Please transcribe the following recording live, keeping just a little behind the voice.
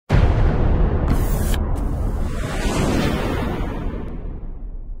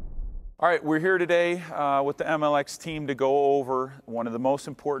All right, we're here today with the MLX team to go over one of the most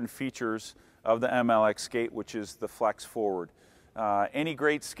important features of the MLX skate, which is the flex forward. Any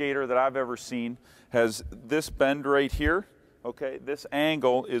great skater that I've ever seen has this bend right here. Okay, this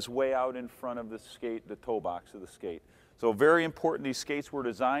angle is way out in front of the skate, the toe box of the skate. So very important, these skates were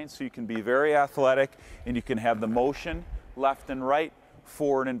designed so you can be very athletic and you can have the motion left and right,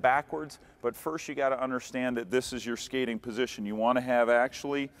 forward and backwards. But first you got to understand that this is your skating position. You want to have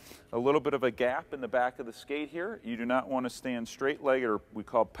actually a little bit of a gap in the back of the skate here. You do not want to stand straight-legged, or we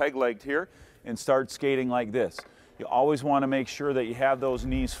call peg-legged here, and start skating like this. You always want to make sure that you have those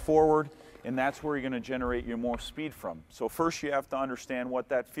knees forward, and that's where you're going to generate your more speed from. So first you have to understand what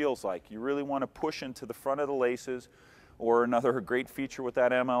that feels like. You really want to push into the front of the laces, or another great feature with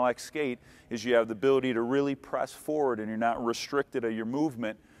that MLX skate is you have the ability to really press forward and you're not restricted of your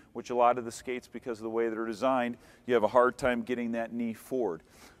movement, which a lot of the skates, because of the way they're designed, you have a hard time getting that knee forward.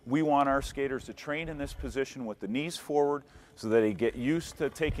 We want our skaters to train in this position with the knees forward so that they get used to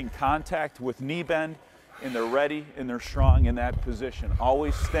taking contact with knee bend, and they're ready and they're strong in that position.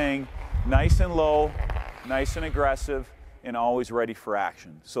 Always staying nice and low, nice and aggressive, and always ready for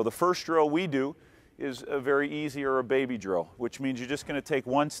action. So the first drill we do is a very easy or a baby drill, which means you're just going to take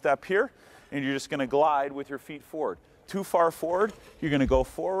one step here and you're just going to glide with your feet forward. Too far forward, you're going to go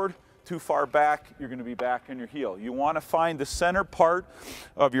forward. Too far back, you're going to be back on your heel. You want to find the center part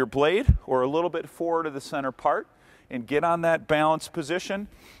of your blade or a little bit forward of the center part and get on that balanced position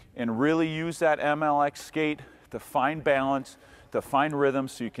and really use that MLX skate to find balance, to find rhythm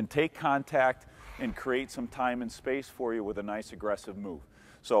so you can take contact and create some time and space for you with a nice aggressive move.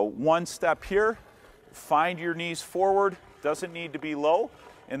 So one step here, find your knees forward, doesn't need to be low,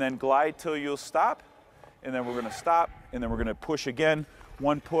 and then glide till you'll stop, and then we're going to stop, and then we're going to push again,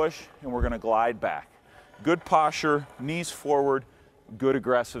 one push, and we're going to glide back. Good posture, knees forward, good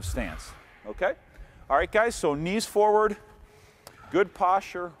aggressive stance, okay? All right, guys, so knees forward, good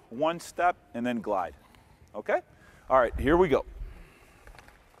posture, one step, and then glide, okay? All right, here we go.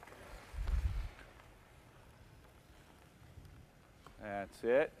 That's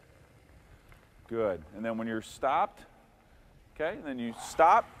it. Good. And then when you're stopped, okay, and then you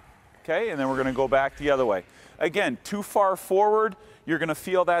stop, okay, and then we're going to go back the other way. Again, too far forward, you're going to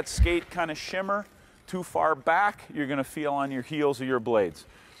feel that skate kind of shimmer. Too far back, you're going to feel on your heels of your blades.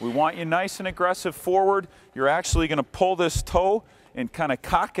 We want you nice and aggressive forward. You're actually going to pull this toe and kind of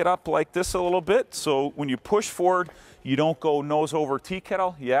cock it up like this a little bit. So when you push forward, you don't go nose over tea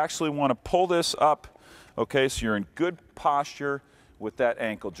kettle. You actually want to pull this up, okay, so you're in good posture with that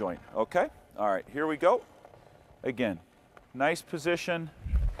ankle joint, okay? All right, here we go. Again, nice position,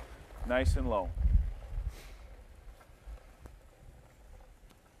 nice and low.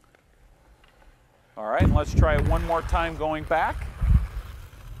 All right, let's try it one more time going back.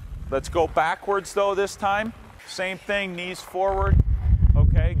 Let's go backwards though this time. Same thing, knees forward,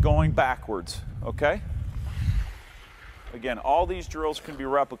 okay, going backwards, okay? Again, all these drills can be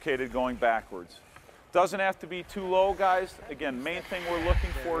replicated going backwards. Doesn't have to be too low, guys. Again, main thing we're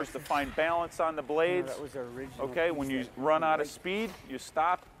looking for is to find balance on the blades. Okay, when you run out of speed, you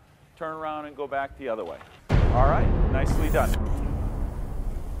stop, turn around, and go back the other way. All right, nicely done.